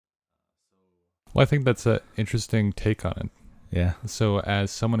Well, I think that's an interesting take on it. Yeah. So, as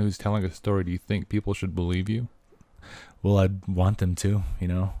someone who's telling a story, do you think people should believe you? Well, I'd want them to, you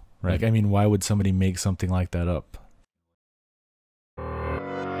know? Right. Like, I mean, why would somebody make something like that up?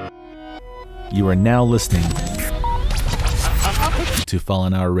 You are now listening to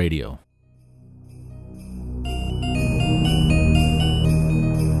Fallen Hour Radio.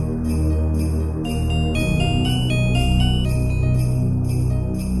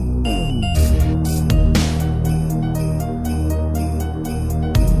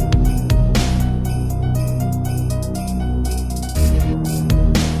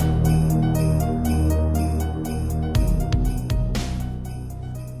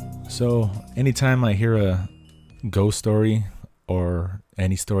 So, anytime I hear a ghost story or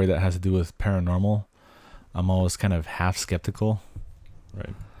any story that has to do with paranormal, I'm always kind of half skeptical.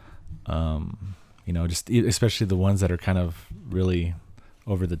 Right. You know, just especially the ones that are kind of really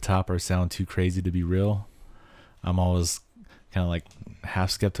over the top or sound too crazy to be real. I'm always kind of like half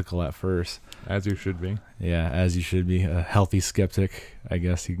skeptical at first. As you should be. Yeah, as you should be. A healthy skeptic, I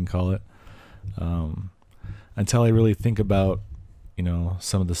guess you can call it. Until I really think about, you know,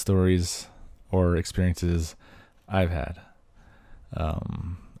 some of the stories or experiences I've had.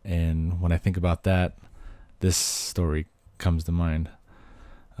 And when I think about that, this story comes to mind.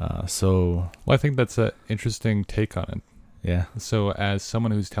 Well, I think that's an interesting take on it. Yeah. So, as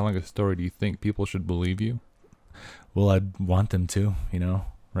someone who's telling a story, do you think people should believe you? Well, I'd want them to, you know?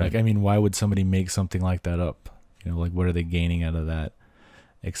 Right. Like, I mean, why would somebody make something like that up? You know, like, what are they gaining out of that?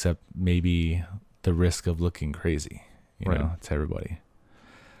 Except maybe the risk of looking crazy, you know, to everybody.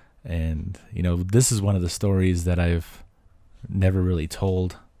 And, you know, this is one of the stories that I've never really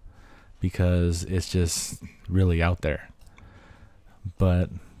told because it's just really out there. But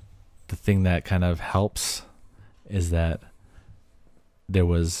the thing that kind of helps is that there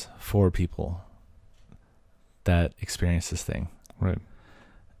was 4 people that experienced this thing. Right.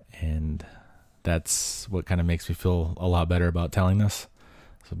 And that's what kind of makes me feel a lot better about telling this.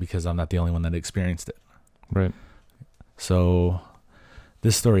 So because I'm not the only one that experienced it. Right. So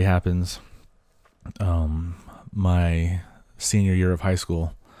this story happens my senior year of high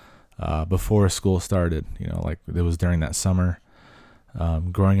school, before school started, you know, like it was during that summer.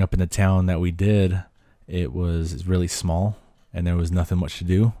 Growing up in the town that we did, it was really small and there was nothing much to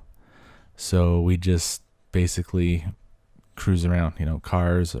do. So we just basically cruise around, you know,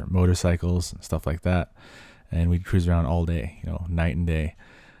 cars or motorcycles and stuff like that. And we'd cruise around all day, you know, night and day.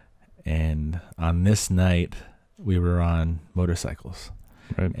 And on this night, we were on motorcycles.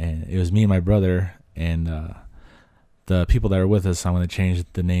 Right. And it was me and my brother and the people that are with us. I'm going to change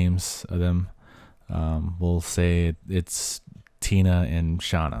the names of them. We'll say it's Tina and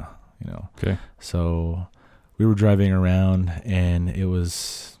Shauna, you know. Okay. So we were driving around and it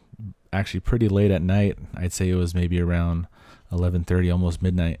was actually pretty late at night. I'd say it was maybe around 11:30, almost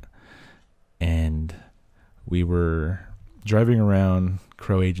midnight. And we were driving around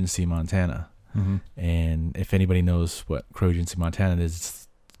Crow Agency, Montana. Mm-hmm. And if anybody knows what Crow Agency, Montana is, it's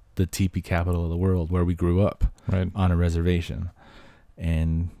the teepee capital of the world where we grew up, right, on a reservation.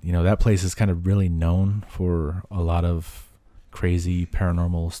 And, you know, that place is kind of really known for a lot of crazy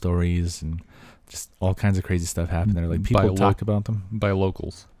paranormal stories and just all kinds of crazy stuff happen there. Like people talk about them. By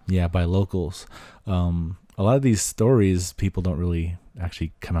locals. Yeah, by locals. A lot of these stories people don't really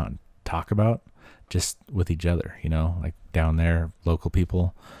actually come out and talk about, just with each other, you know, like down there, local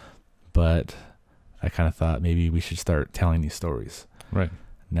people. But I kind of thought maybe we should start telling these stories. Right.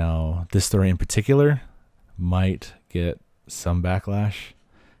 Now, this story in particular might get some backlash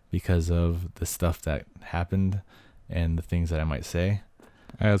because of the stuff that happened and the things that I might say.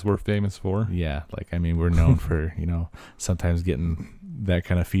 As we're famous for. Yeah, like, I mean, we're known for, you know, sometimes getting that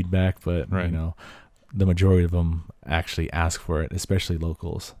kind of feedback, but, right, you know, the majority of them actually ask for it, especially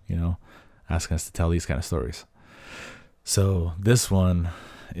locals, you know, asking us to tell these kind of stories. So this one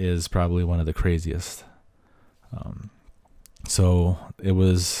is probably one of the craziest. So it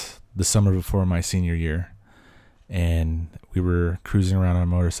was the summer before my senior year, and we were cruising around on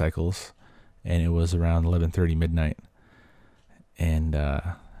motorcycles, and it was around 11:30 midnight. And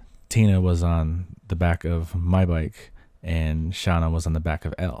Tina was on the back of my bike, and Shauna was on the back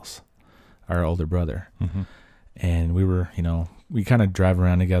of Elle's, our older brother. Mm-hmm. And we were, you know, we kind of drive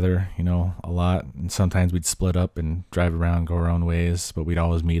around together, you know, a lot. And sometimes we'd split up and drive around, go our own ways, but we'd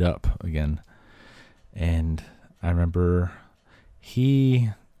always meet up again. And I remember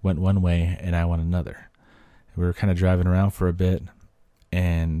he went one way and I went another. We were kind of driving around for a bit,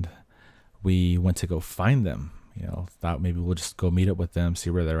 and we went to go find them. You know, thought maybe we'll just go meet up with them,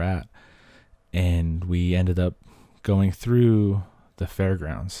 see where they're at. And we ended up going through the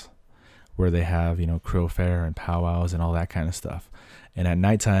fairgrounds, where they have, Crow Fair and powwows and all that kind of stuff. And at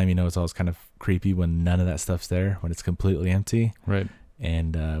nighttime, it's always kind of creepy when none of that stuff's there, when it's completely empty. Right.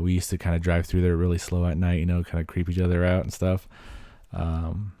 And we used to kind of drive through there really slow at night, kind of creep each other out and stuff.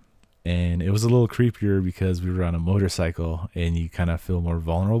 And it was a little creepier because we were on a motorcycle and you kind of feel more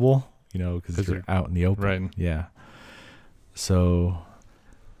vulnerable, because you're out in the open. Right. Yeah. So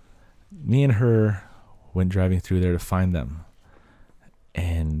me and her went driving through there to find them.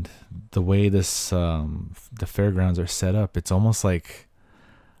 And the way the fairgrounds are set up, it's almost like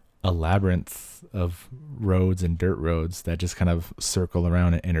a labyrinth of roads and dirt roads that just kind of circle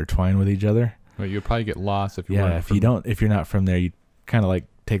around and intertwine with each other. Well, you'd probably get lost if you weren't if you're not from there, you kind of like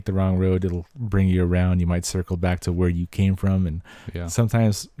take the wrong road. It'll bring you around. You might circle back to where you came from, and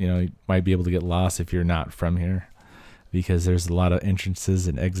sometimes you might be able to get lost if you're not from here, because there's a lot of entrances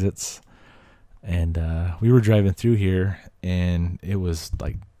and exits. And we were driving through here, and it was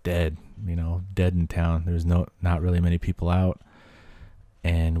like dead, dead in town. There was not really many people out,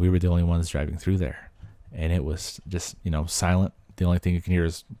 and we were the only ones driving through there, and it was just silent. The only thing you can hear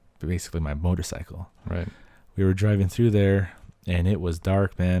is basically my motorcycle. Right. We were driving through there, and it was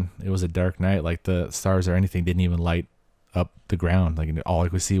dark, man. It was a dark night. Like the stars or anything didn't even light up the ground. Like all I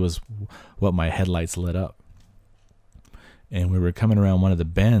could see was what my headlights lit up. And we were coming around one of the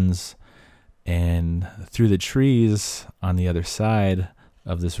bends, and through the trees on the other side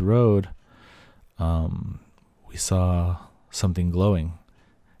of this road, we saw something glowing.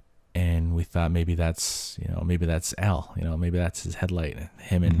 And we thought maybe that's Al, maybe that's his headlight,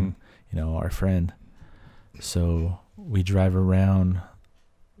 him and, our friend. So we drive around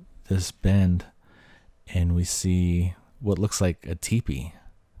this bend, and we see what looks like a teepee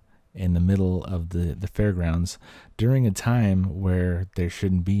in the middle of the fairgrounds during a time where there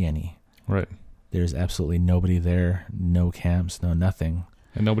shouldn't be any. Right. There's absolutely nobody there, no camps, no nothing.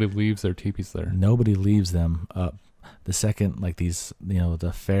 And nobody leaves their teepees there. Nobody leaves them up. The second, like these,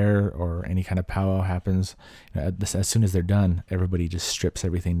 the fair or any kind of powwow happens, as soon as they're done, everybody just strips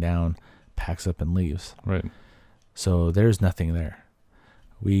everything down, packs up and leaves. Right. So there's nothing there.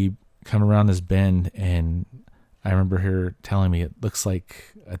 We come around this bend, and I remember her telling me it looks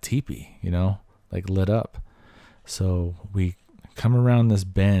like a teepee, like lit up. So we come around this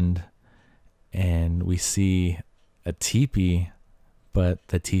bend, and we see a teepee, but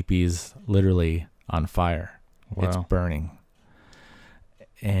the teepee's literally on fire. Wow. It's burning.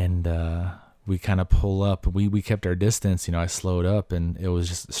 And we kind of pull up. We kept our distance. I slowed up, and it was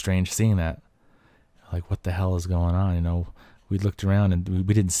just strange seeing that. Like, what the hell is going on? We looked around, and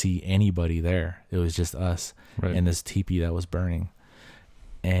we didn't see anybody there. It was just us and this teepee that was burning.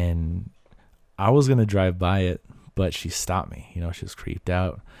 And I was going to drive by it, but she stopped me. She was creeped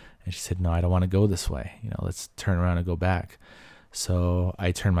out. And she said, no, I don't want to go this way. Let's turn around and go back. So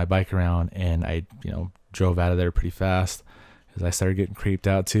I turned my bike around, and I, drove out of there pretty fast, because I started getting creeped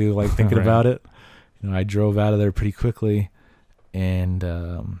out too, like thinking about it. I drove out of there pretty quickly, and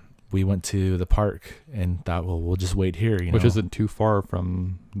we went to the park and thought, well, we'll just wait here. Which isn't too far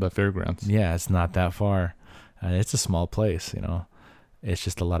from the fairgrounds. Yeah, it's not that far. It's a small place, It's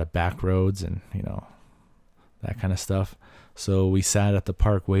just a lot of back roads and, that kind of stuff. So we sat at the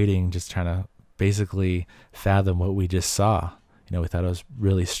park waiting, just trying to basically fathom what we just saw. We thought it was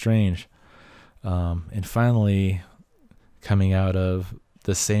really strange. And finally, coming out of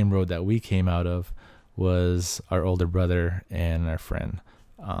the same road that we came out of was our older brother and our friend.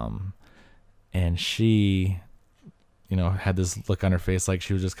 And she, had this look on her face like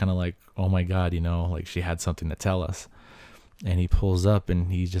she was just kind of like, oh my God, like she had something to tell us. And he pulls up, and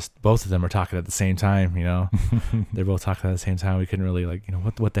both of them are talking at the same time, They're both talking at the same time. We couldn't really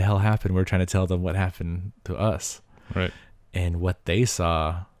what the hell happened? We're trying to tell them what happened to us. Right. And what they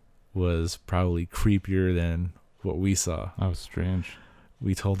saw was probably creepier than what we saw. That was strange.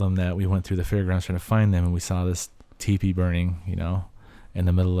 We told them that we went through the fairgrounds trying to find them, and we saw this teepee burning, in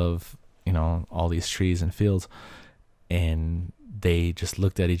the middle of, all these trees and fields. And they just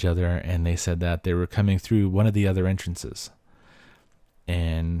looked at each other, and they said that they were coming through one of the other entrances.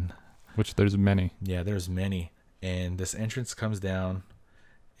 And which there's many. Yeah, there's many. And this entrance comes down,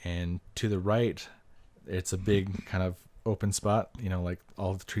 and to the right, it's a big kind of open spot, like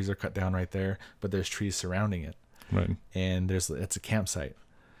all the trees are cut down right there, but there's trees surrounding it. Right. And it's a campsite.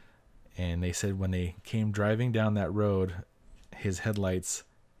 And they said when they came driving down that road, his headlights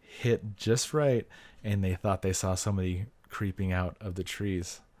hit just right, and they thought they saw somebody creeping out of the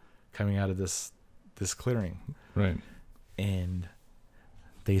trees, coming out of this clearing. Right. And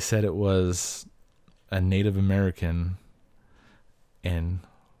they said it was a Native American in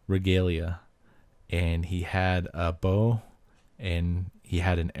regalia, and he had a bow and he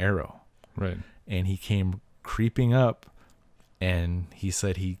had an arrow. Right. And he came creeping up, and he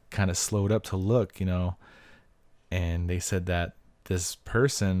said he kind of slowed up to look, and they said that this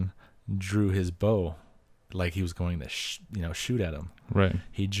person drew his bow like he was going to shoot at him. Right.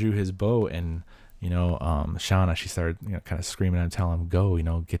 He drew his bow, and Shauna, she started kind of screaming and telling him, go,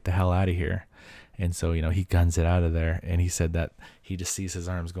 get the hell out of here. And so he guns it out of there, and he said that he just sees his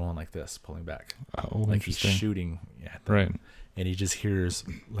arms going like this, pulling back, like he's shooting at them. Right. And he just hears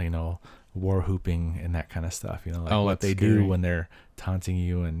war whooping and that kind of stuff, like what they scary. do when they're taunting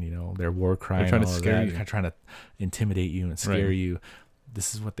you, and their war crying, they're trying to scare you, kind of trying to intimidate you and scare you.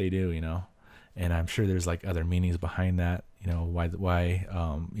 This is what they do, and I'm sure there's like other meanings behind that, why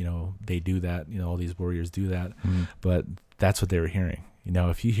they do that, all these warriors do that. But that's what they were hearing.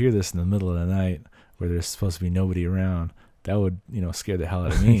 If you hear this in the middle of the night where there's supposed to be nobody around, that would scare the hell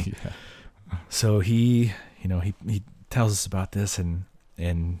out of me. Yeah. So he tells us about this, and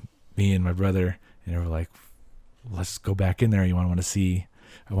me and my brother, and we're like, let's go back in there. I want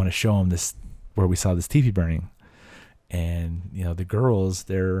to show him this, where we saw this teepee burning. And the girls,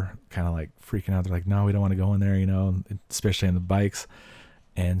 they're kind of like freaking out. They're like, no, we don't want to go in there, especially on the bikes.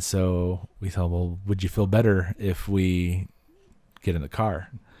 And so we thought, well, would you feel better if we get in the car?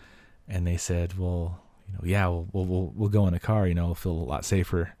 And they said, well, yeah, we'll go in the car, we'll feel a lot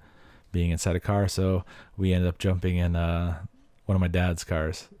safer being inside a car. So we ended up jumping in one of my dad's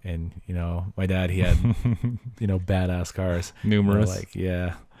cars, and my dad, he had badass cars, numerous,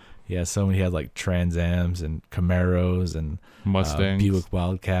 so he had like Trans Ams and Camaros and Mustangs, Buick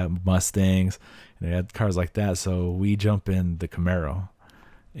Wildcat, Mustangs, and they had cars like that. So we jump in the Camaro,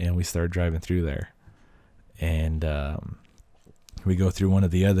 and we start driving through there, and we go through one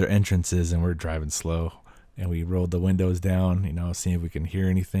of the other entrances, and we're driving slow, and we rolled the windows down, seeing if we can hear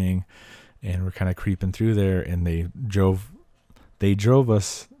anything, and we're kind of creeping through there, and they drove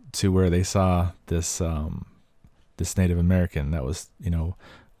us to where they saw this Native American that was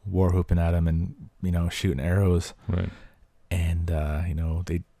war whooping at him and shooting arrows. Right. And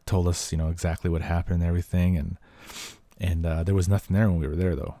they told us exactly what happened and everything, and there was nothing there when we were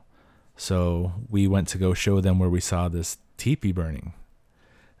there though. So we went to go show them where we saw this teepee burning.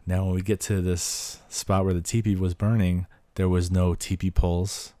 Now when we get to this spot where the teepee was burning, there was no teepee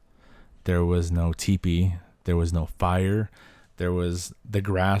poles, there was no teepee, there was no fire, the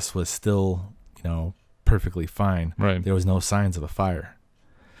grass was still perfectly fine. Right. There was no signs of a fire.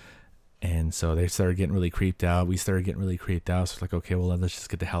 And so they started getting really creeped out. We started getting really creeped out. So it's like, okay, well, let's just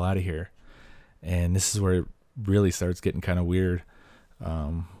get the hell out of here. And this is where it really starts getting kind of weird.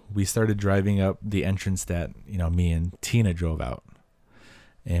 We started driving up the entrance that, me and Tina drove out.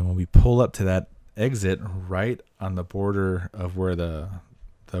 And when we pull up to that exit right on the border of where the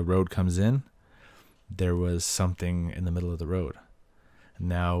road comes in, there was something in the middle of the road.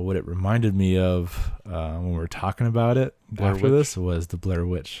 Now, what it reminded me of when we were talking about it after this was the Blair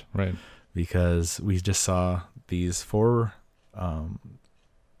Witch. Right. Because we just saw these 4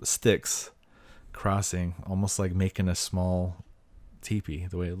 sticks crossing, almost like making a small teepee,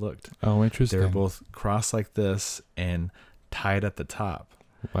 the way it looked. Oh, interesting. They were both crossed like this and tied at the top.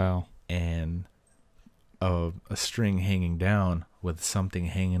 Wow. And a string hanging down with something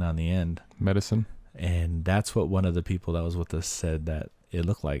hanging on the end. Medicine. And that's what one of the people that was with us said that it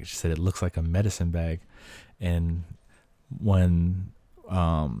looked like. She said it looks like a medicine bag. And when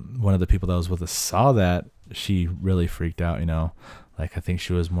one of the people that was with us saw that, she really freaked out, like I think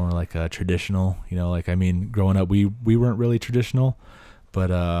she was more like a traditional, growing up we weren't really traditional,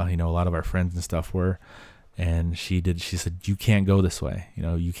 but a lot of our friends and stuff were. And she said, you can't go this way,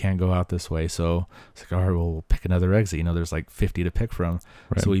 you can't go out this way. So it's like, all right, well, we'll pick another exit, there's like 50 to pick from.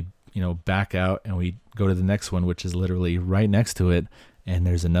 Right. So we back out and we go to the next one, which is literally right next to it, and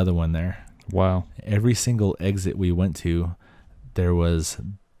there's another one there. Wow. Every single exit we went to, there was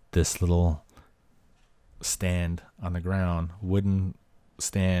this little stand on the ground, wooden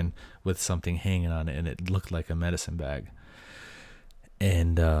stand with something hanging on it, and it looked like a medicine bag.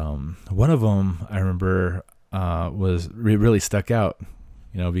 And one of them I remember was really stuck out,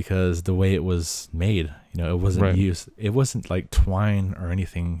 because the way it was made, it wasn't used. It wasn't like twine or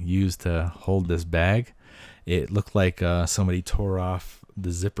anything used to hold this bag. It looked like somebody tore off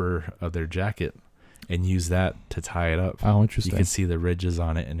the zipper of their jacket and used that to tie it up. Oh, interesting. You could see the ridges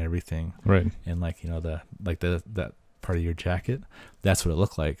on it and everything. Right. And that part of your jacket, that's what it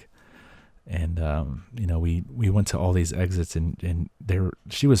looked like. And we went to all these exits, and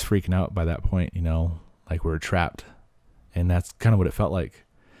she was freaking out by that point, like we were trapped. And that's kind of what it felt like.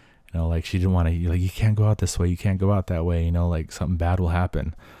 Like she didn't want to, like, you can't go out this way, you can't go out that way, like something bad will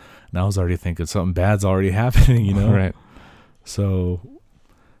happen. And I was already thinking something bad's already happening, Right. So,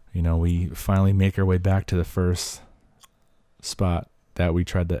 You know, we finally make our way back to the first spot that we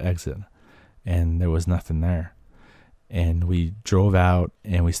tried to exit, and there was nothing there. And we drove out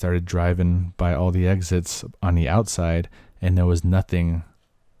and we started driving by all the exits on the outside, and there was nothing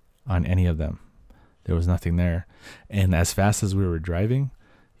on any of them. There was nothing there. And as fast as we were driving,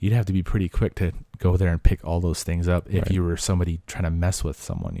 you'd have to be pretty quick to go there and pick all those things up if Right. you were somebody trying to mess with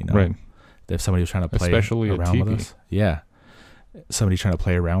someone, you know. Right. If somebody was trying to play Especially a around with teepee. us. Yeah. Somebody trying to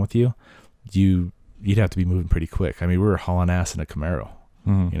play around with you, you'd have to be moving pretty quick. I mean, we were hauling ass in a Camaro,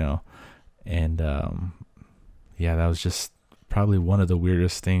 Mhm. you know. And yeah, that was just probably one of the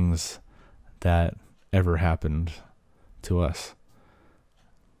weirdest things that ever happened to us.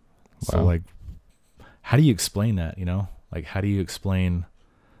 So Wow. like, how do you explain that, you know? Like, how do you explain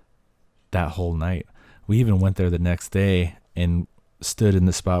that whole night? We even went there the next day and stood in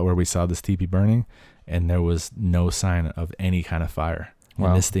the spot where we saw this teepee burning, and there was no sign of any kind of fire. Wow.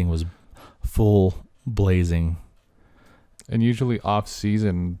 And this thing was full blazing. And usually off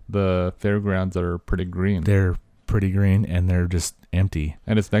season, the fairgrounds are pretty green, They're pretty green and they're just empty.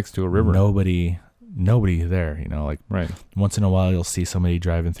 and it's next to a river. Nobody there, you know, like Right. once in a while you'll see somebody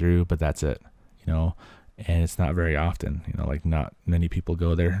driving through, but that's it, you know, and it's not very often, you know, like not many people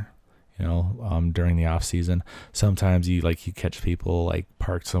go there, you know, during the off season. Sometimes you catch people like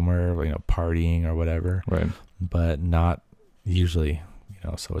parked somewhere, you know, partying or whatever, Right. but not usually, you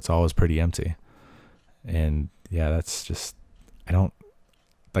know, so it's always pretty empty. And yeah, that's just, I don't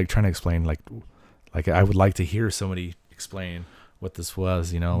like trying to explain, like I would like to hear somebody explain what this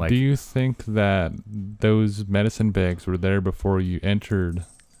was, you know, like. Do you think that those medicine bags were there before you entered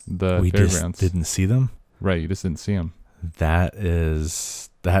the we fairgrounds? just didn't see them? Right. You just didn't see them. That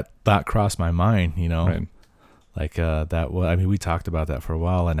thought crossed my mind, you know, Right. like I mean, we talked about that for a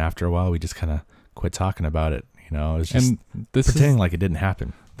while, and after a while we just kind of quit talking about it, you know. It was just And this pretending is like it didn't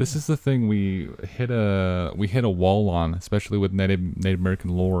happen. this is the thing we hit a wall on, especially with Native American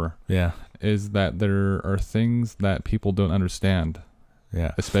lore, Yeah, is that there are things that people don't understand,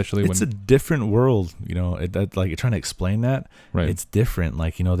 yeah. especially It's a when different world, you know. Like you're trying to explain that. right. It's different.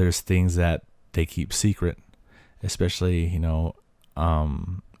 Like, you know, there's things that they keep secret, especially, you know,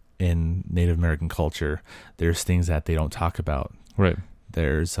 in Native American culture. There's things that they don't talk about. Right.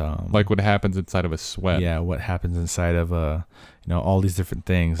 There's Like what happens inside of a sweat. yeah, what happens inside of you know, all these different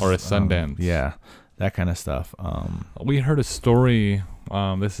things, Or a Sundance. yeah, that kind of stuff. We heard a story.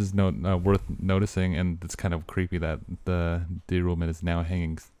 This is worth noticing, and it's kind of creepy that the deer woman is now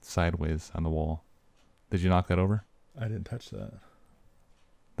hanging sideways on the wall. Did you knock that over? I didn't touch that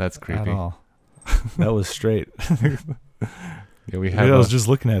That's at creepy. all. That was straight. Yeah, we have. I was just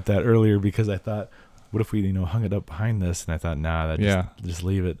looking at that earlier because I thought, what if we, you know, hung it up behind this? And I thought, nah, just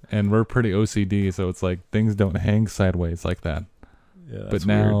leave it. and we're pretty OCD, so it's like things don't hang sideways like that. Yeah, But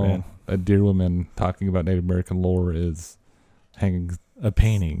now a deer woman talking about Native American lore is hanging a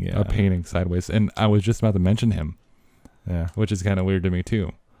painting, yeah, a painting sideways. And I was just about to mention him, yeah, which is kind of weird to me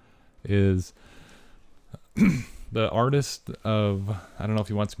too, is the artist of, I don't know if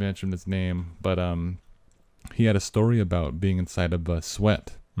he wants to mention his name, but he had a story about being inside of a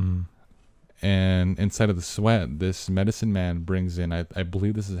sweat. mm. And inside of the sweat, this medicine man brings in, I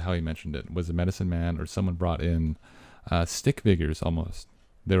believe this is how he mentioned it, was a medicine man or someone brought in stick figures almost.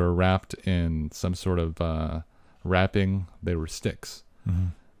 They were wrapped in some sort of wrapping. They were sticks. Mm-hmm.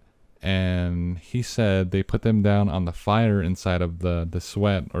 And he said they put them down on the fire inside of the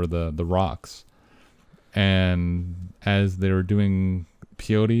sweat or the rocks. And as they were doing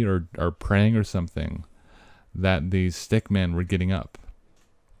peyote or praying or something, that these stick men were getting up.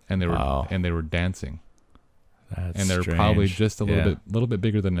 And they were Wow. and they were dancing. That's And they're strange. probably just a little bit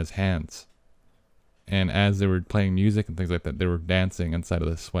bigger than his hands. And as they were playing music and things like that, they were dancing inside of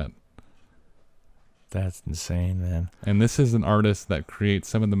the sweat. That's insane, man. And this is an artist that creates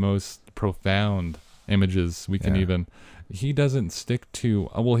some of the most profound images we can Yeah. even. He doesn't stick to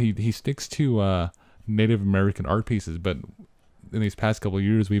he sticks to Native American art pieces, but in these past couple of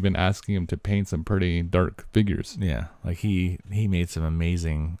years, we've been asking him to paint some pretty dark figures. Yeah, like he made some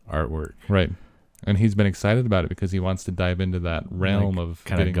amazing artwork. Right. And he's been excited about it because he wants to dive into that realm of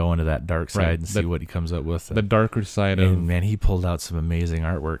Kind of go into that dark side Right, and see what he comes up with. the darker side and of man, he pulled out some amazing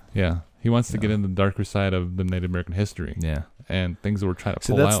artwork. yeah. He wants to Yeah. get into the darker side of the Native American history Yeah. and things that we're trying to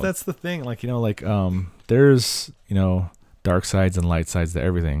So pull out. that's the thing. Like, you know, like there's, you know, dark sides and light sides to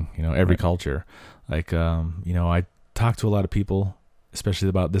everything. You know, every Right. culture. Like you know, I talk to a lot of people, especially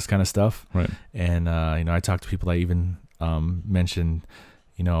about this kind of stuff. Right. And you know, I talk to people that even mentioned,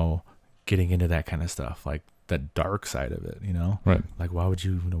 you know, getting into that kind of stuff, like that dark side of it. You know, Right. like why would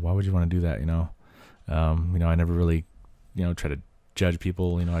you want to do that? You know, I never really, you know, try to judge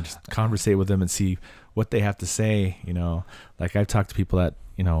people. You know, I just conversate with them and see what they have to say. You know, like I've talked to people that,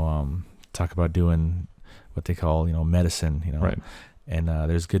 you know, talk about doing what they call, you know, medicine, you know, Right. and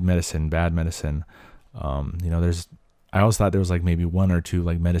there's good medicine, bad medicine. You know, I always thought there was like maybe one or two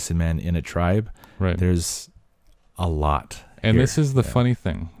like medicine men in a tribe. Right. There's a lot. And here. this is the funny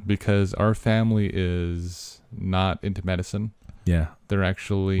thing, because our family is not into medicine. Yeah. They're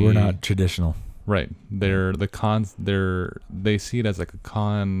actually, We're not traditional. right. They're the cons. They see it as like a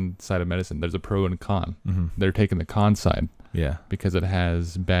con side of medicine. There's a pro and a con. Mm-hmm. They're taking the con side Yeah. because it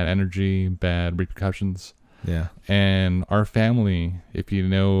has bad energy, bad repercussions. Yeah. And our family, if you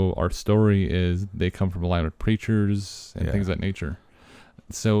know our story, is they come from a line of preachers and Yeah. things of that nature.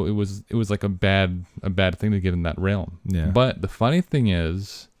 So it was like a bad thing to get in that realm. Yeah. But the funny thing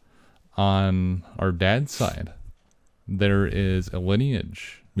is, on our dad's side, there is a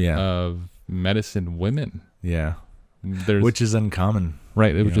lineage Yeah. of medicine women. Yeah. There's Which is uncommon.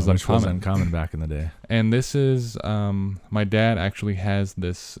 right, you which know, is was uncommon. uncommon back in the day. And this is my dad actually has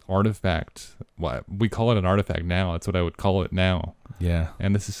this artifact. Well, we call it an artifact now. That's what I would call it now. Yeah.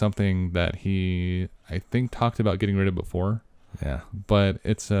 And this is something that he, I think, talked about getting rid of before. Yeah. But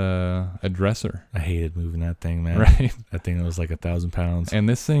it's a dresser, I hated moving that thing, man. right? That thing was like 1,000 pounds. And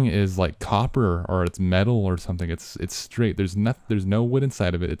this thing is like copper or it's metal or something. It's straight. There's no wood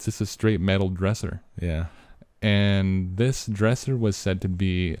inside of it. It's just a straight metal dresser. Yeah. And this dresser was said to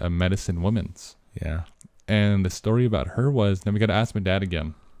be a medicine woman's. Yeah. And the story about her was, now we got to ask my dad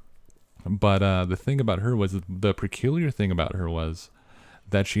again. But the thing about her was, the peculiar thing about her was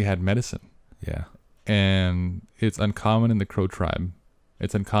that she had medicine. Yeah. And it's uncommon in the Crow tribe.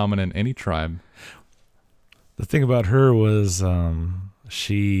 It's uncommon in any tribe. The thing about her was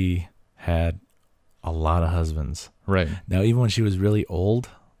she had a lot of husbands. Right, Now, even when she was really old,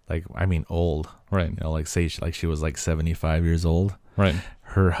 like, I mean old, right, you know, like say she was like 75 years old, right.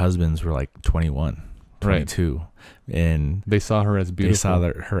 her husbands were like 21, 22. And They saw her as beautiful.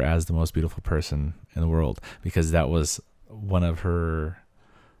 they saw her as the most beautiful person in the world, because that was one of her,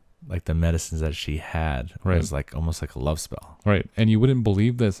 like, the medicines that she had. Right. It was like almost like a love spell. Right. And you wouldn't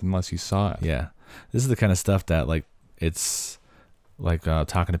believe this unless you saw it. Yeah. This is the kind of stuff that, like, it's like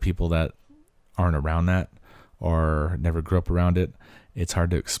talking to people that aren't around that or never grew up around it. It's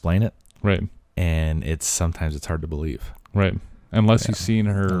hard to explain it. Right. And sometimes it's hard to believe. Right. Unless Yeah. you've seen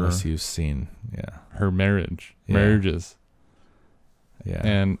Unless you've seen, her marriages. Yeah.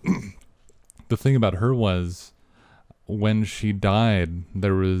 And the thing about her was, when she died,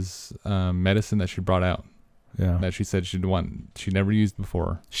 there was medicine that she brought out Yeah. that she said she never used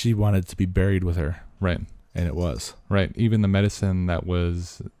before. She wanted to be buried with her, Right. and it was. Right. Even the medicine that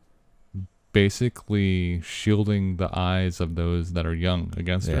was basically shielding the eyes of those that are young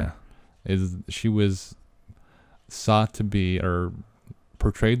against her, she was sought to be, or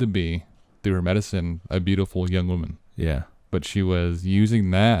portrayed to be, through her medicine, a beautiful young woman. Yeah. But she was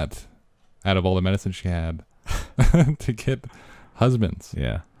using that, out of all the medicine she had, to get husbands.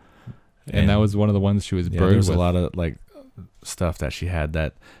 Yeah. And that was one of the ones she was buried there was with. a lot of, like, stuff that she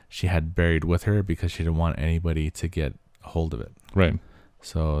had buried with her because she didn't want anybody to get a hold of it. Right.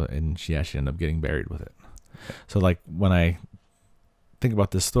 So, and she ended up getting buried with it. So, like, when I think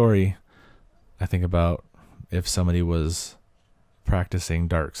about this story, I think about if somebody was practicing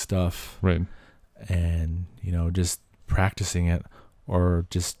dark stuff, Right. and, you know, just practicing it, or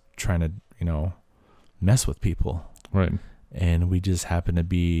just trying to, you know, mess with people. Right. And we just happen to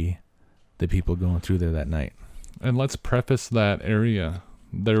be the people going through there that night. And let's preface that area.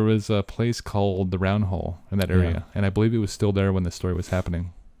 There was a place called the Round Hole in that area, Yeah. and I believe it was still there when the story was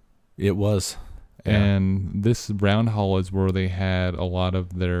happening. It was. Yeah. And this Round Hole is where they had a lot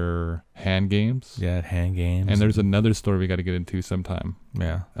of their hand games. Yeah, hand games. And there's another story we got to get into sometime,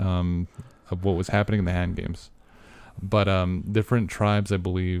 Yeah. of what was happening in the hand games. But different tribes, I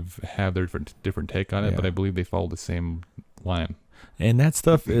believe, have their different take on it, Yeah. but I believe they follow the same line. And that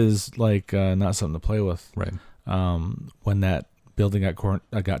stuff is, like, not something to play with. Right. When that building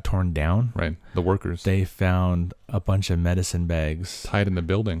got torn down, Right. The workers they found a bunch of medicine bags tied in the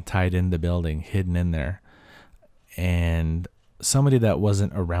building. tied in the building, hidden in there. And somebody that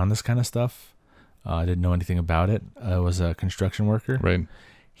wasn't around this kind of stuff, didn't know anything about it, was a construction worker. Right.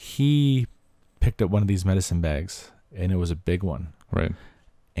 He picked up one of these medicine bags, and it was a big one. Right.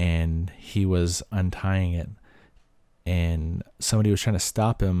 And he was untying it, and somebody was trying to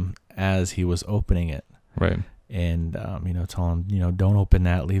stop him as he was opening it. Right. And, you know, tell him, you know, don't open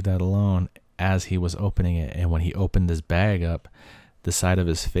that, leave that alone, as he was opening it. And when he opened this bag up, the side of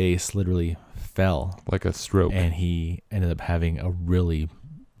his face literally fell, Like a stroke. and he ended up having a really,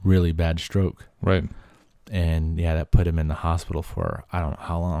 really bad stroke. Right. And yeah, that put him in the hospital for I don't know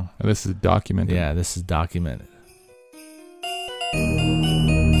how long. And this is documented. Yeah, this is documented.